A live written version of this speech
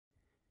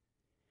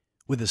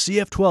With the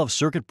CF12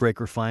 circuit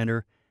breaker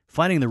finder,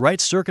 finding the right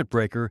circuit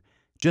breaker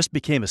just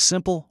became a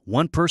simple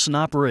one-person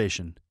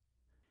operation.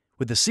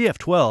 With the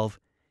CF12,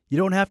 you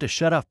don't have to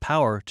shut off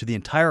power to the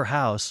entire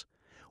house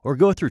or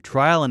go through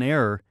trial and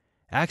error,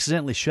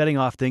 accidentally shutting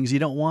off things you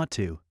don't want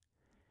to.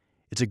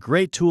 It's a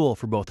great tool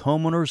for both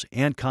homeowners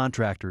and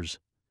contractors.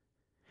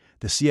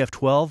 The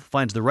CF12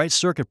 finds the right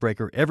circuit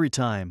breaker every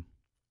time.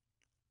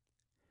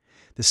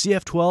 The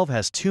CF12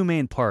 has two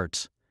main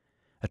parts: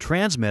 a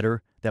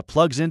transmitter that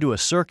plugs into a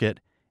circuit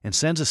and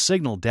sends a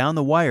signal down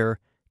the wire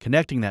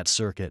connecting that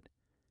circuit,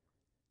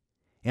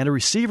 and a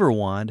receiver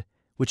wand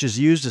which is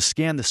used to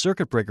scan the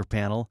circuit breaker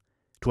panel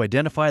to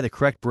identify the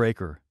correct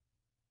breaker.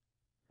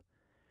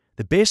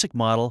 The basic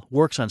model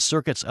works on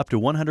circuits up to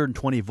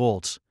 120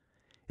 volts.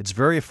 It's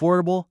very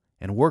affordable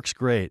and works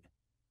great.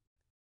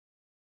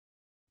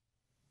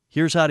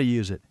 Here's how to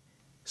use it.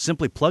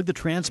 Simply plug the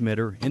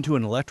transmitter into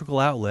an electrical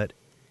outlet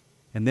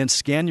and then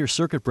scan your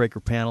circuit breaker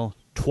panel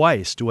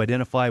twice to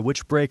identify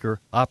which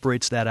breaker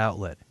operates that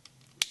outlet.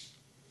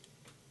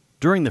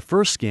 During the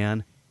first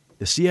scan,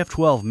 the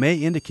CF12 may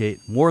indicate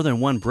more than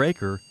one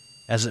breaker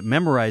as it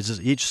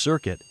memorizes each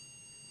circuit,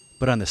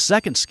 but on the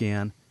second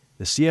scan,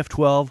 the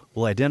CF12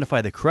 will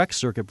identify the correct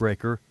circuit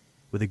breaker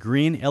with a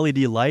green LED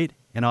light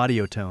and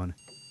audio tone.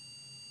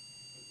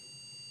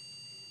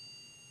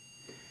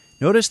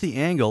 Notice the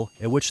angle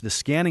at which the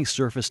scanning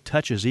surface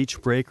touches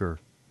each breaker.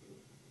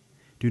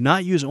 Do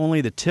not use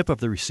only the tip of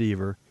the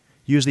receiver,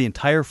 use the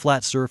entire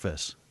flat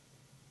surface.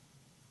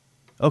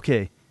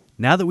 Okay,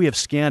 now that we have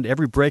scanned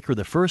every breaker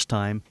the first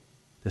time,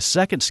 the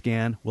second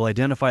scan will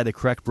identify the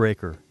correct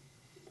breaker.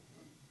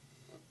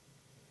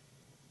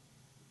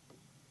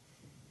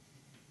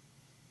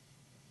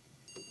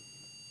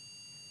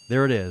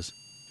 There it is.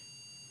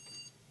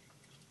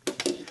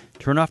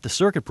 Turn off the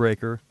circuit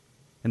breaker,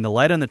 and the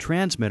light on the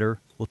transmitter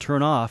will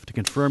turn off to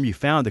confirm you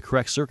found the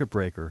correct circuit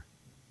breaker.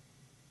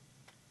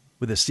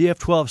 With the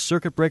CF12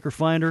 circuit breaker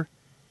finder,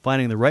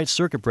 finding the right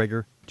circuit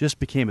breaker just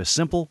became a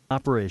simple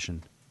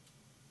operation.